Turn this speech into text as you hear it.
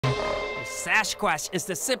Sasquatch is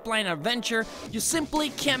the zipline adventure you simply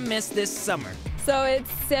can't miss this summer. So it's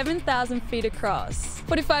 7,000 feet across,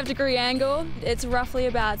 45-degree angle. It's roughly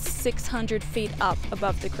about 600 feet up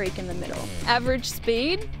above the creek in the middle. Average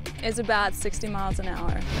speed is about 60 miles an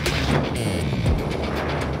hour.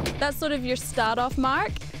 That's sort of your start-off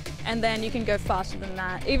mark, and then you can go faster than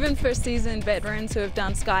that. Even for seasoned veterans who have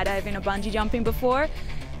done skydiving or bungee jumping before,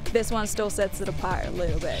 this one still sets it apart a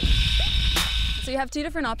little bit. So you have two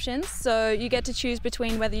different options. So you get to choose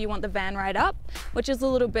between whether you want the van ride up, which is a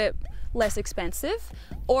little bit less expensive,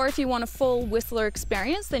 or if you want a full Whistler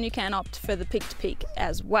experience, then you can opt for the peak-to-peak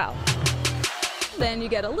as well. Then you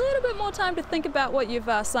get a little bit more time to think about what you've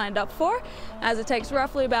signed up for, as it takes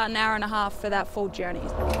roughly about an hour and a half for that full journey.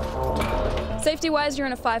 Safety-wise, you're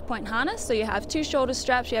in a 5-point harness, so you have 2 shoulder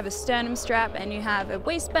straps, you have a sternum strap, and you have a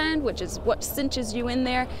waistband, which is what cinches you in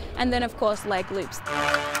there, and then of course leg loops.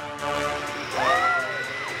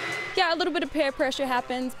 Yeah, a little bit of peer pressure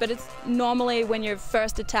happens, but it's normally when you're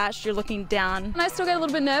first attached, you're looking down. And I still get a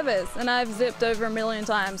little bit nervous, and I've zipped over 1 million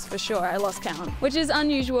times for sure. I lost count, which is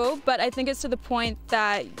unusual, but I think it's to the point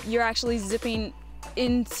that you're actually zipping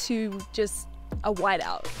into just a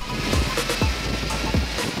whiteout.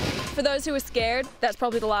 For those who are scared, that's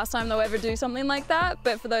probably the last time they'll ever do something like that,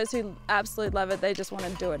 but for those who absolutely love it, they just want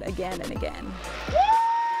to do it again and again.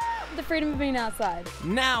 The freedom of being outside.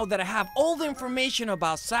 Now that I have all the information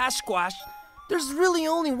about Sasquatch, there's really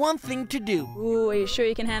only one thing to do. Ooh, are you sure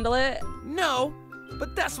you can handle it? No,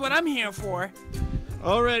 but that's what I'm here for.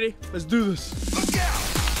 Alrighty, let's do this. Look out!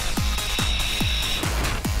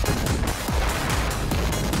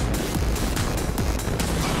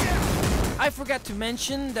 I forgot to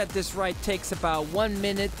mention that this ride takes about 1.5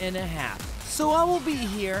 minutes, so I will be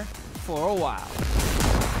here for a while.